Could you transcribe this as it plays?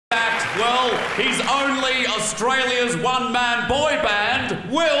He's only Australia's one-man boy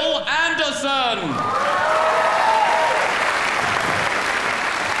band, Will Anderson.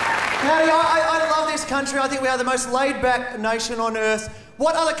 Howdy, I love this country. I think we are the most laid-back nation on earth.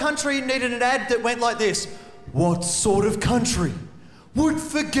 What other country needed an ad that went like this? What sort of country would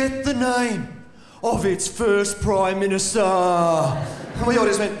forget the name of its first Prime Minister? And we all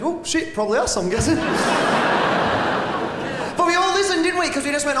just went, oh shit, probably us, I'm guessing. But we all listened, didn't we? Because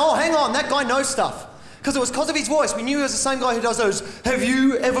we just went, oh, hang on, that guy knows stuff. Because it was because of his voice. We knew he was the same guy who does those, have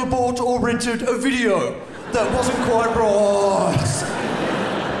you ever bought or rented a video that wasn't quite right?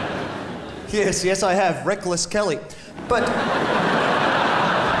 Yes, I have. Reckless Kelly. But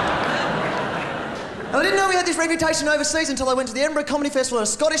I didn't know we had this reputation overseas until I went to the Edinburgh Comedy Festival and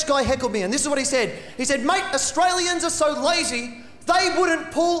a Scottish guy heckled me, and this is what he said. He said, mate, Australians are so lazy, they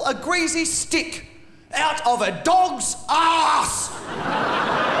wouldn't pull a greasy stick out of a dog's arse.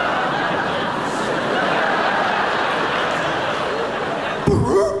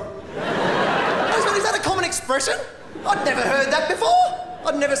 Is that a common expression? I'd never heard that before.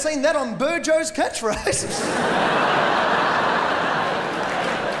 I'd never seen that on Burjo's catchphrase.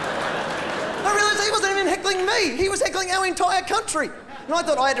 I realised he wasn't even heckling me. He was heckling our entire country. And I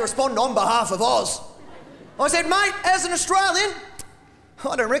thought I had to respond on behalf of Oz. I said, mate, as an Australian,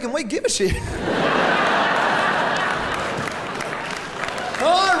 I don't reckon we give a shit.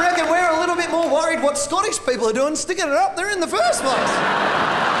 I reckon we're a little bit more worried what Scottish people are doing sticking it up there in the first place.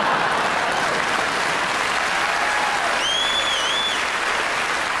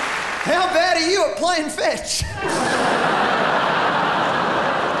 How bad are you at playing fetch?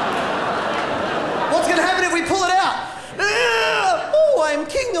 What's going to happen if we pull it out? Oh, I'm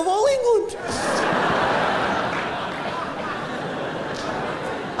king of all England.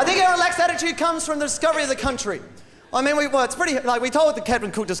 I think our relaxed attitude comes from the discovery of the country. I mean, it's pretty, we told the Captain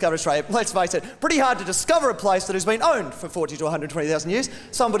Cook discovered Australia, let's face it, pretty hard to discover a place that has been owned for 40 to 120,000 years.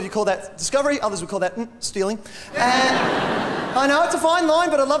 Somebody would call that discovery, others would call that stealing. And I know it's a fine line,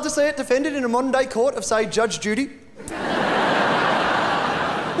 but I'd love to see it defended in a modern-day court of, say, Judge Judy.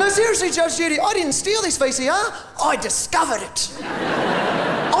 No, seriously, Judge Judy, I didn't steal this VCR, I discovered it.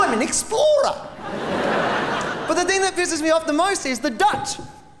 I'm an explorer. But the thing that pisses me off the most is the Dutch.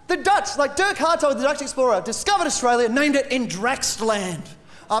 The Dutch, like Dirk Hartog, the Dutch explorer, discovered Australia, named it Endraxtland,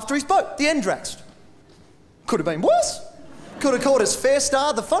 after his boat, the Endraxt. Could have been worse. Could have called us Fair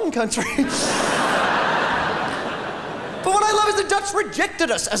Star, the fun country. But what I love is the Dutch rejected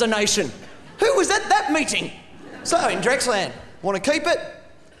us as a nation. Who was at that meeting? So, Endraxtland, want to keep it?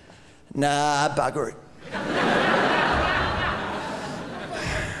 Nah, bugger it.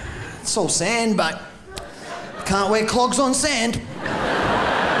 It's all sand, but can't wear clogs on sand.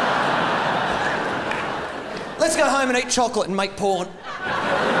 Let's go home and eat chocolate and make porn.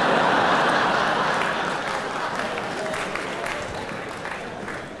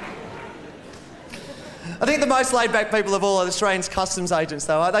 I think the most laid-back people of all are the Australians customs agents,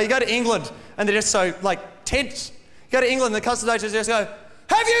 though, aren't they? You go to England and they're just so, like, tense. You go to England and the customs agents just go,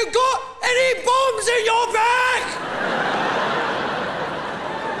 have you got any bombs in your bag?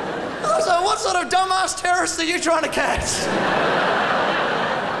 So what sort of dumbass terrorists are you trying to catch?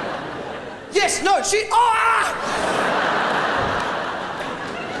 Yes, no, shit, ah!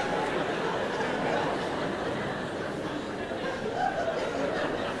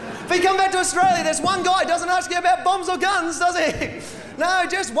 If you come back to Australia, there's one guy who doesn't ask you about bombs or guns, does he? No,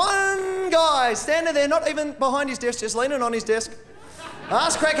 just one guy standing there, not even behind his desk, just leaning on his desk.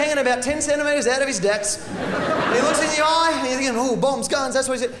 Ass crack hanging about 10 centimetres out of his dax. He looks in the eye, and you're thinking, oh, bombs, guns, that's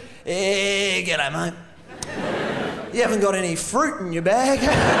what he said. Eh, g'day, mate. You haven't got any fruit in your bag.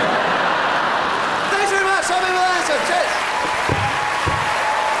 Thanks very much, I'll be with you. Cheers.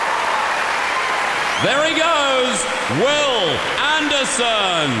 There he goes, Will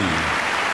Anderson.